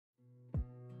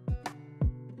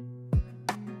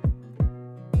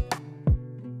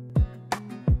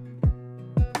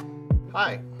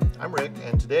Hi, I'm Rick,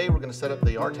 and today we're going to set up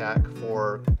the RTAC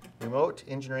for remote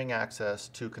engineering access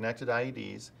to connected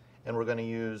IEDs, and we're going to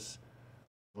use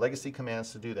legacy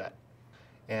commands to do that.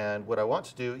 And what I want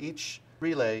to do, each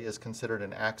relay is considered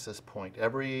an access point.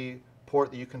 Every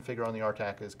port that you configure on the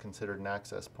RTAC is considered an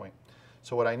access point.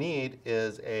 So what I need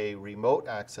is a remote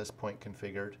access point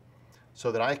configured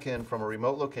so that I can, from a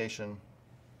remote location,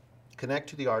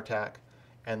 connect to the RTAC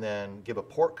and then give a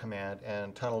port command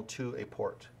and tunnel to a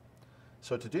port.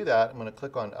 So to do that, I'm going to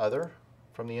click on Other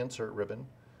from the Insert ribbon,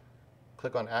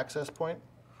 click on Access Point,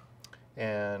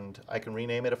 and I can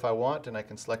rename it if I want, and I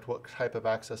can select what type of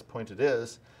access point it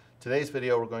is. Today's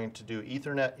video we're going to do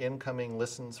Ethernet incoming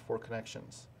listens for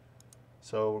connections.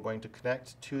 So we're going to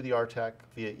connect to the RTAC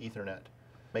via Ethernet.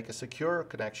 Make a secure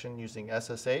connection using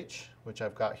SSH, which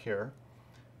I've got here,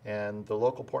 and the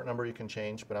local port number you can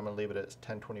change, but I'm going to leave it at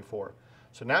 1024.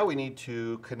 So now we need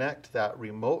to connect that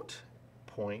remote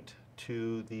point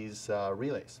to these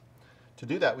relays. To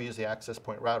do that, we use the access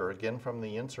point router. Again, from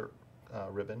the Insert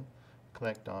ribbon,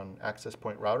 connect on access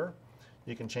point router.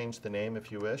 You can change the name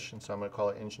if you wish, and so I'm going to call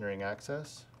it engineering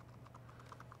access.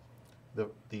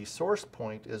 The source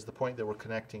point is the point that we're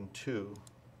connecting to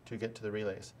get to the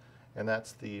relays, and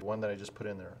that's the one that I just put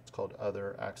in there. It's called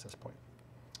Other Access Point.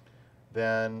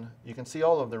 Then you can see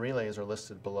all of the relays are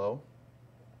listed below,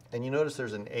 and you notice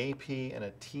there's an AP and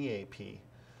a TAP.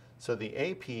 So the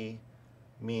AP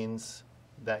means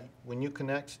that when you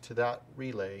connect to that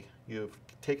relay, you've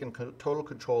taken total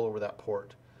control over that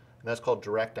port, and that's called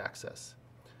direct access.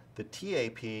 The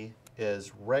TAP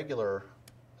is regular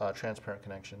transparent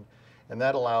connection, and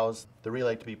that allows the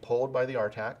relay to be polled by the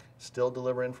RTAC, still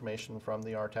deliver information from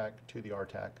the RTAC to the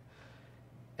RTAC,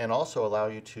 and also allow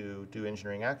you to do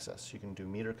engineering access. You can do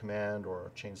meter command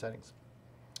or change settings.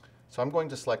 So I'm going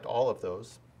to select all of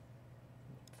those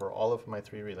for all of my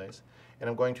 3 relays, and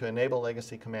I'm going to enable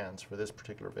legacy commands for this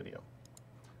particular video.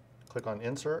 Click on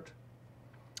Insert,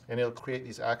 and it'll create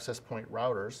these access point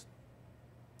routers.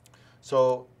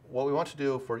 So what we want to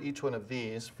do for each one of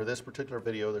these, for this particular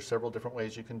video, there's several different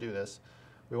ways you can do this.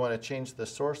 We want to change the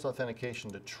source authentication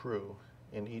to true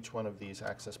in each one of these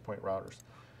access point routers.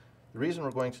 The reason we're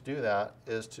going to do that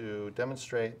is to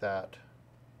demonstrate that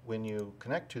when you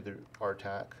connect to the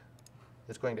RTAC,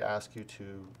 it's going to ask you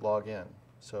to log in.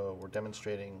 So we're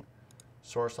demonstrating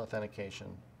source authentication.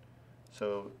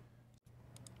 So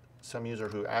some user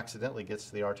who accidentally gets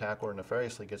to the RTAC or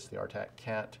nefariously gets to the RTAC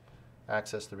can't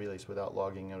access the relays without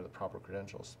logging in with the proper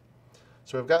credentials.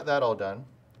 So we've got that all done.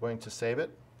 We're going to save it.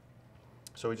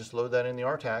 So we just load that in the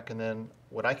RTAC, and then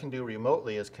what I can do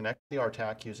remotely is connect the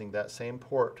RTAC using that same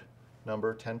port number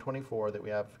 1024 that we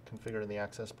have configured in the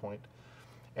access point,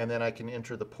 and then I can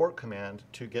enter the port command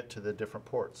to get to the different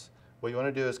ports. What you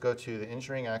want to do is go to the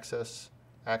engineering access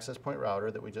point router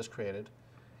that we just created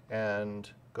and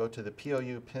go to the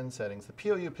POU pin settings. The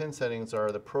POU pin settings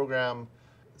are the program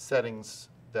settings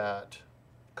that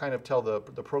kind of tell the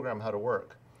program how to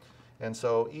work. And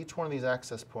so each one of these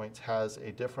access points has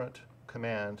a different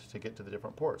command to get to the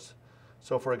different ports.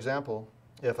 So for example,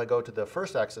 if I go to the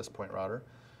first access point router,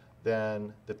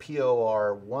 then the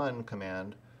POR1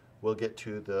 command will get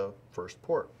to the first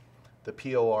port. The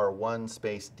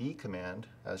POR1-D command,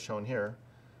 as shown here,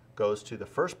 goes to the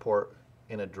first port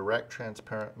in a direct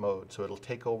transparent mode, so it'll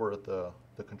take over the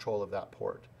control of that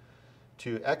port.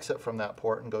 To exit from that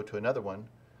port and go to another one,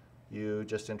 you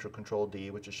just enter Control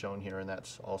D, which is shown here, and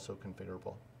that's also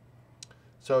configurable.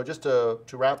 So just to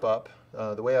wrap up,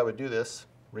 the way I would do this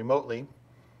remotely,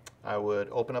 I would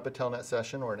open up a Telnet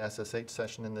session or an SSH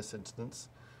session in this instance,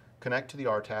 connect to the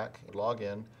RTAC, log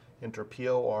in, enter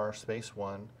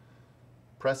POR1,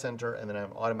 press enter, and then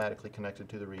I'm automatically connected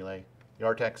to the relay. The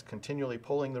RTAC's continually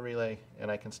pulling the relay, and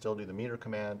I can still do the meter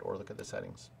command or look at the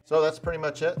settings. So that's pretty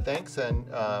much it. Thanks, and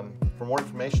for more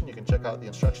information, you can check out the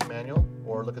instruction manual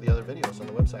or look at the other videos on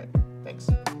the website. Thanks.